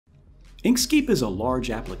Inkscape is a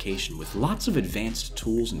large application with lots of advanced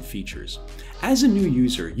tools and features. As a new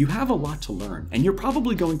user, you have a lot to learn, and you're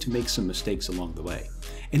probably going to make some mistakes along the way.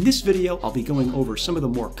 In this video, I'll be going over some of the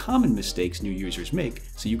more common mistakes new users make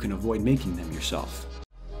so you can avoid making them yourself.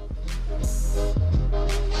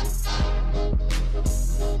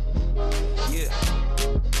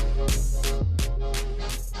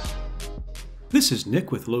 This is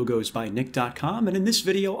Nick with logosbynick.com, and in this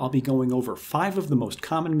video I'll be going over 5 of the most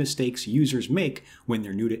common mistakes users make when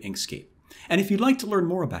they're new to Inkscape. And if you'd like to learn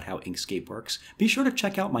more about how Inkscape works, be sure to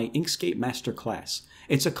check out my Inkscape Masterclass.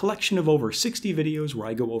 It's a collection of over 60 videos where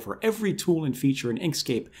I go over every tool and feature in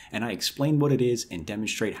Inkscape and I explain what it is and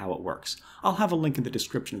demonstrate how it works. I'll have a link in the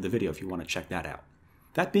description of the video if you want to check that out.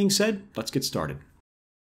 That being said, let's get started.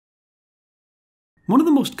 One of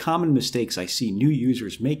the most common mistakes I see new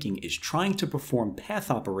users making is trying to perform path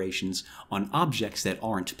operations on objects that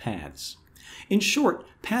aren't paths. In short,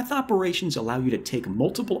 path operations allow you to take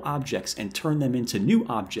multiple objects and turn them into new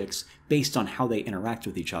objects based on how they interact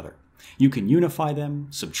with each other. You can unify them,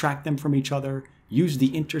 subtract them from each other, use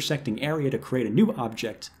the intersecting area to create a new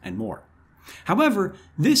object, and more. However,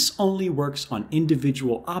 this only works on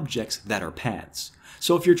individual objects that are paths.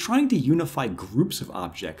 So if you're trying to unify groups of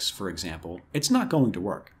objects, for example, it's not going to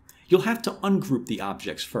work. You'll have to ungroup the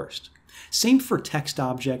objects first. Same for text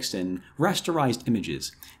objects and rasterized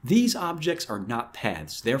images. These objects are not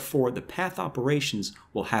paths, therefore the path operations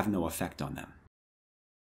will have no effect on them.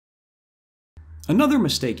 Another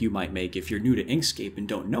mistake you might make if you're new to Inkscape and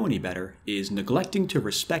don't know any better is neglecting to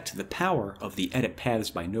respect the power of the Edit Paths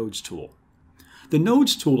by Nodes tool. The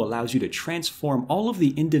Nodes tool allows you to transform all of the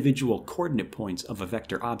individual coordinate points of a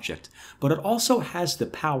vector object, but it also has the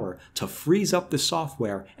power to freeze up the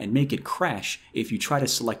software and make it crash if you try to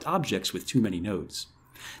select objects with too many nodes.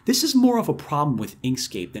 This is more of a problem with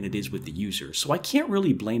Inkscape than it is with the user, so I can't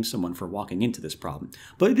really blame someone for walking into this problem,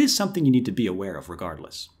 but it is something you need to be aware of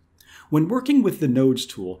regardless. When working with the Nodes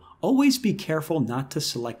tool, always be careful not to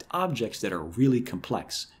select objects that are really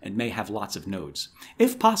complex and may have lots of nodes.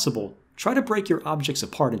 If possible, try to break your objects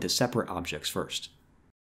apart into separate objects first.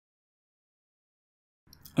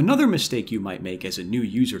 Another mistake you might make as a new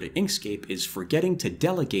user to Inkscape is forgetting to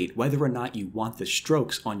delegate whether or not you want the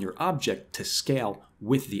strokes on your object to scale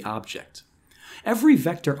with the object. Every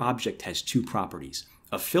vector object has 2 properties,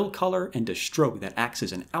 a fill color and a stroke that acts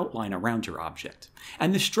as an outline around your object.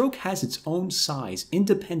 And the stroke has its own size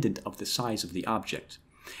independent of the size of the object.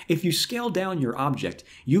 If you scale down your object,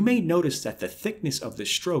 you may notice that the thickness of the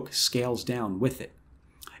stroke scales down with it.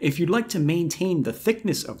 If you'd like to maintain the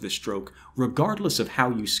thickness of the stroke, regardless of how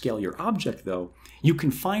you scale your object though, you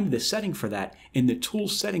can find the setting for that in the Tool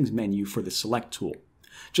Settings menu for the Select tool.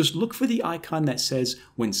 Just look for the icon that says,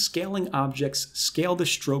 when scaling objects, scale the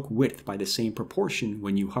stroke width by the same proportion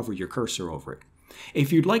when you hover your cursor over it.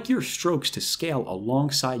 If you'd like your strokes to scale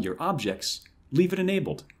alongside your objects, leave it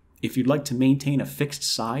enabled. If you'd like to maintain a fixed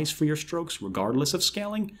size for your strokes regardless of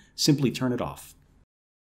scaling, simply turn it off.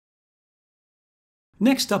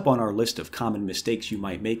 Next up on our list of common mistakes you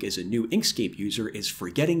might make as a new Inkscape user is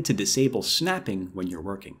forgetting to disable snapping when you're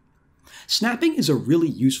working. Snapping is a really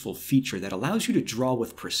useful feature that allows you to draw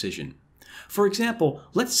with precision. For example,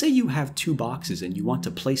 let's say you have 2 boxes and you want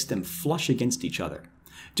to place them flush against each other.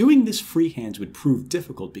 Doing this freehand would prove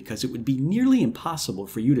difficult because it would be nearly impossible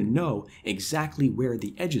for you to know exactly where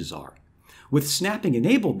the edges are. With snapping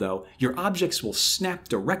enabled though, your objects will snap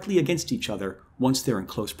directly against each other once they're in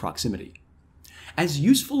close proximity. As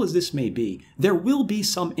useful as this may be, there will be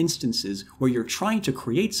some instances where you're trying to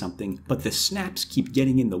create something, but the snaps keep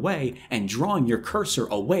getting in the way and drawing your cursor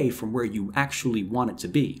away from where you actually want it to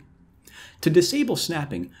be. To disable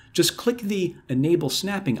snapping, just click the Enable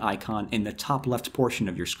Snapping icon in the top left portion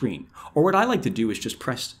of your screen. Or what I like to do is just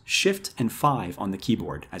press Shift and 5 on the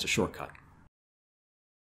keyboard as a shortcut.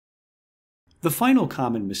 The final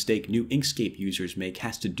common mistake new Inkscape users make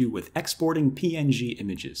has to do with exporting PNG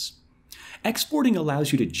images. Exporting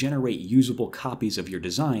allows you to generate usable copies of your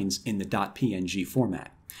designs in the .png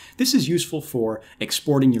format. This is useful for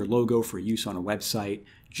exporting your logo for use on a website,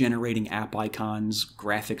 generating app icons,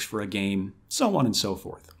 graphics for a game, so on and so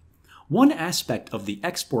forth. One aspect of the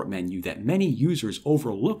export menu that many users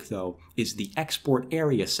overlook, though, is the export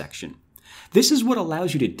area section. This is what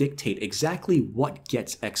allows you to dictate exactly what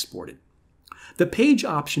gets exported. The page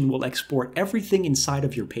option will export everything inside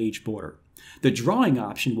of your page border. The drawing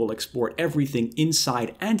option will export everything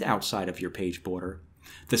inside and outside of your page border.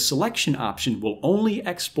 The selection option will only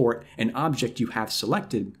export an object you have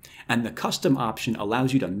selected, and the custom option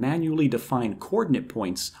allows you to manually define coordinate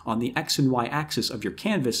points on the X and Y axis of your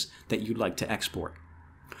canvas that you'd like to export.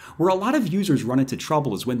 Where a lot of users run into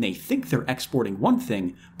trouble is when they think they're exporting one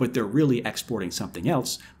thing, but they're really exporting something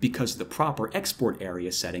else because the proper export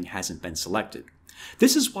area setting hasn't been selected.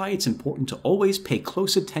 This is why it's important to always pay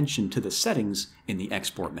close attention to the settings in the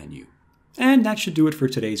export menu. And that should do it for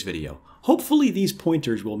today's video. Hopefully these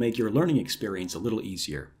pointers will make your learning experience a little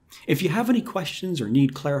easier. If you have any questions or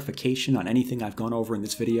need clarification on anything I've gone over in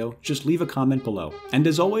this video, just leave a comment below. And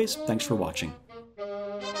as always, thanks for watching.